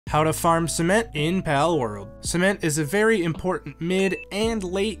How to farm cement in Palworld. Cement is a very important mid and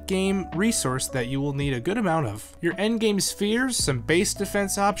late game resource that you will need a good amount of. Your endgame spheres, some base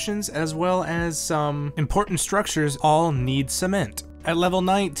defense options, as well as some important structures all need cement. At level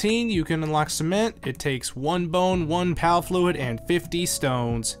 19, you can unlock cement. It takes 1 bone, 1 pal fluid, and 50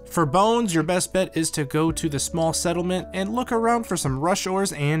 stones. For bones, your best bet is to go to the small settlement and look around for some rush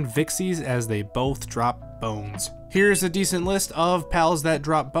ores and vixies as they both drop bones. Here's a decent list of pals that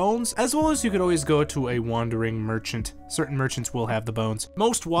drop bones, as well as you could always go to a wandering merchant. Certain merchants will have the bones.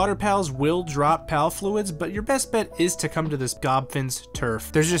 Most water pals will drop pal fluids, but your best bet is to come to this Gobfin's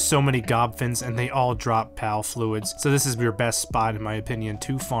turf. There's just so many Gobfins and they all drop pal fluids, so this is your best spot in my opinion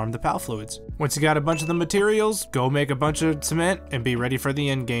to farm the pal fluids. Once you got a bunch of the materials, go make a bunch of cement and be ready for the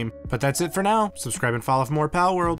end game. But that's it for now. Subscribe and follow for more Palworld.